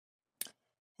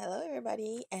Hello,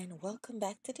 everybody, and welcome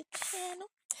back to the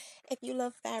channel. If you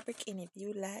love fabric and if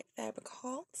you like fabric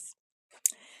hauls,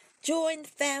 join the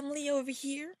family over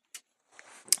here.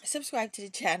 Subscribe to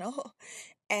the channel,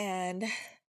 and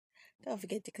don't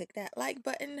forget to click that like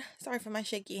button. Sorry for my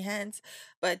shaky hands,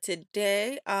 but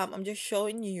today I'm just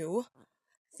showing you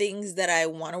things that I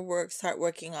want to start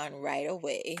working on right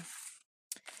away.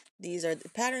 These are the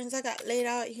patterns I got laid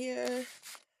out here.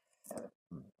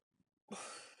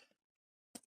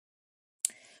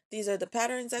 These are the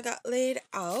patterns I got laid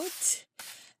out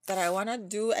that I want to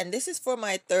do, and this is for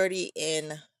my 30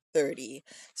 in 30.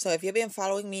 So if you've been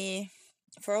following me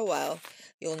for a while,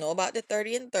 you'll know about the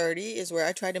 30 in 30 is where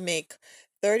I try to make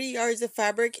 30 yards of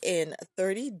fabric in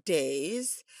 30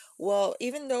 days. Well,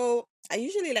 even though I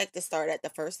usually like to start at the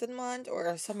first of the month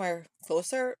or somewhere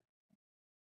closer,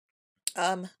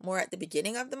 more at the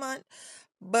beginning of the month,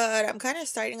 but I'm kind of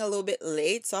starting a little bit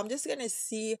late, so I'm just gonna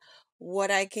see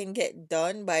what I can get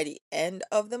done by the end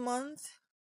of the month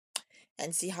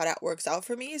and see how that works out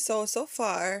for me. So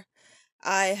far,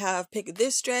 I have picked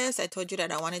this dress. I told you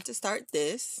that I wanted to start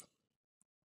this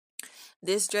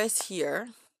dress here,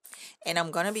 and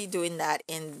I'm gonna be doing that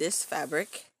in this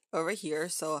fabric over here.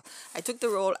 So I took the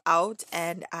roll out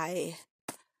and I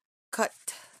cut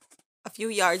a few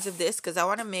yards of this because I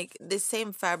want to make this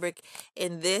same fabric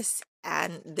in this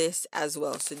and this as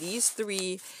well. So these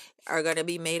three are gonna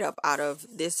be made up out of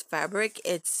this fabric.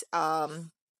 It's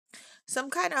some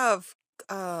kind of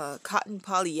cotton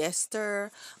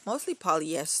polyester, mostly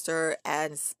polyester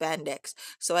and spandex.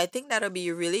 So I think that'll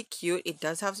be really cute. It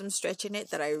does have some stretch in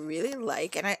it that I really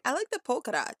like, and I like the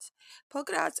polka dots.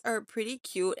 Polka dots are pretty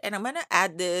cute, and I'm gonna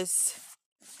add this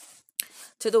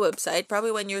to the website.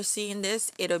 Probably when you're seeing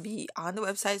this, it'll be on the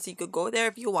website, so you could go there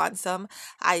if you want some.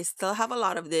 I still have a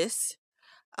lot of this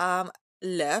um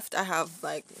left. I have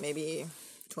like maybe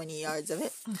 20 yards of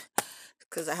it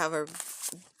because I have a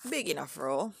big enough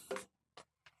roll.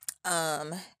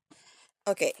 Um,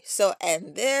 okay, so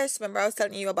and this, remember I was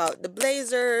telling you about the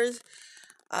blazers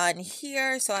on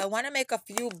here. So I want to make a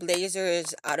few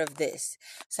blazers out of this.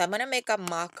 So I'm going to make a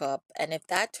mock-up, and if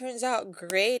that turns out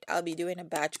great, I'll be doing a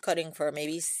batch cutting for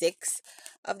maybe 6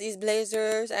 of these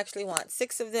blazers. I actually want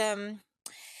 6 of them,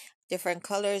 different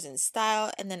colors and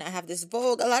style. And then I have this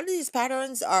Vogue. A lot of these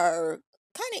patterns are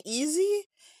kind of easy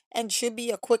and should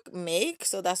be a quick make,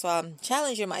 so that's why I'm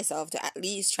challenging myself to at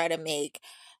least try to make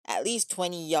at least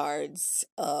 20 yards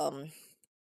of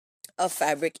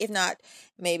fabric, if not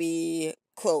maybe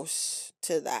close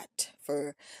to that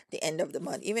for the end of the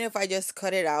month, even if I just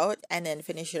cut it out and then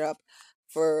finish it up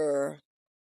for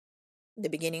the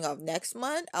beginning of next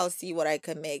month. I'll see what I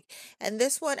can make. And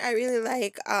this one I really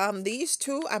like. These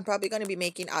two I'm probably going to be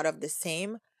making out of the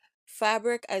same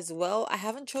fabric as well. I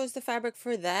haven't chose the fabric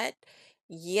for that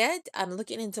yet. I'm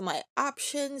looking into my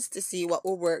options to see what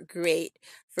will work great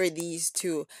for these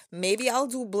two. Maybe I'll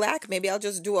do black, maybe I'll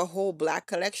just do a whole black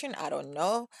collection, I don't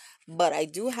know. But I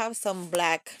do have some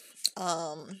black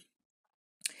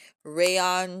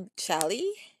rayon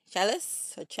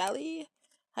chalice or chali,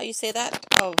 how you say that,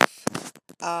 of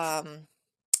um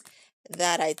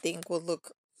that I think would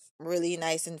look really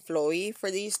nice and flowy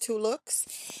for these two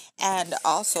looks. And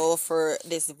also for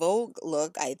this Vogue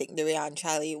look, I think the rayon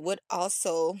chali would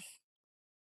also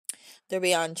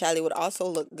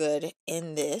look good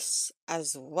in this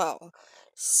as well.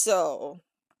 So,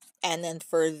 and then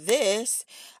for this,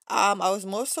 I was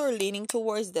more so leaning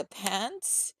towards the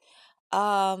pants.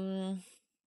 um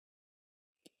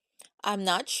I'm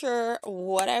not sure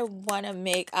what I want to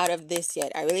make out of this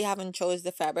yet. I really haven't chose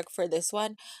the fabric for this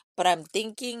one, but I'm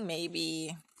thinking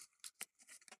maybe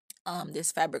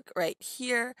this fabric right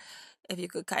here, if you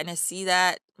could kind of see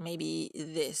that, maybe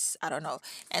this, I don't know.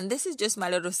 And this is just my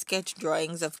little sketch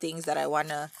drawings of things that I want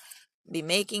to be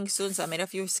making soon. So I made a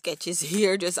few sketches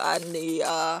here just on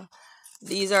the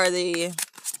these are the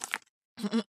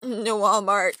the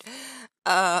Walmart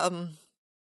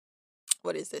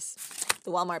what is this,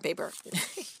 the Walmart paper.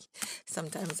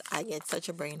 Sometimes I get such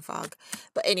a brain fog,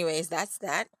 but anyways, that's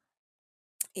that.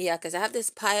 Yeah, because I have this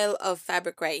pile of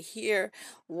fabric right here,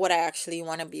 what I actually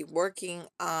want to be working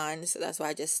on. So that's why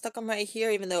I just stuck them right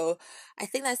here, even though I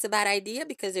think that's a bad idea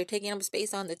because they're taking up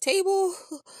space on the table.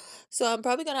 So I'm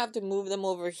probably going to have to move them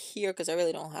over here because I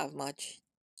really don't have much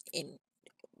in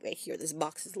right here. This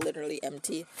box is literally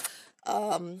empty.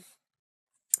 Um,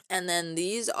 and then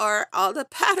these are all the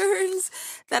patterns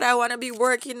that I want to be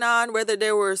working on, whether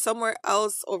they were somewhere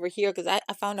else over here, because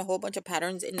I found a whole bunch of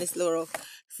patterns in this little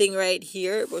thing right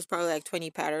here. It was probably like 20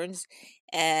 patterns,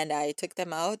 and I took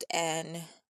them out and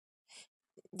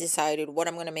decided what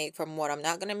I'm gonna make from what I'm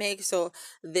not gonna make. So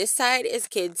this side is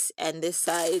kids and this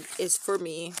side is for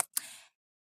me.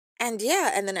 And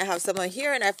yeah, and then I have some on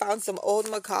here, and I found some old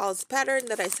McCall's pattern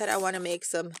that I said I want to make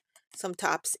some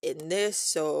tops in this.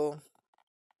 So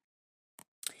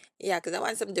yeah, because I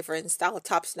want some different style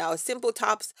tops now, simple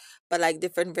tops, but like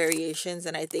different variations.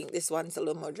 And I think this one's a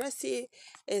little more dressy.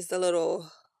 Is the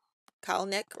little cowl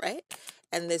neck, right?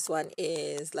 And this one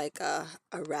is like a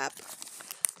wrap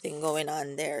thing going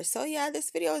on there. So yeah,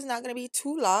 this video is not going to be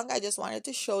too long. I just wanted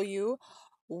to show you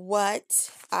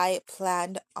what I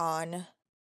planned on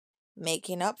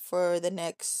making up for the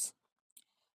next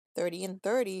 30 and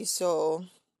 30. So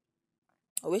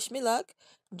wish me luck.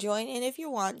 Join in if you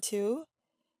want to.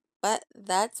 But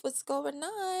that's what's going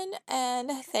on. And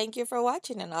thank you for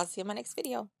watching, and I'll see you in my next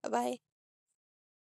video. Bye bye.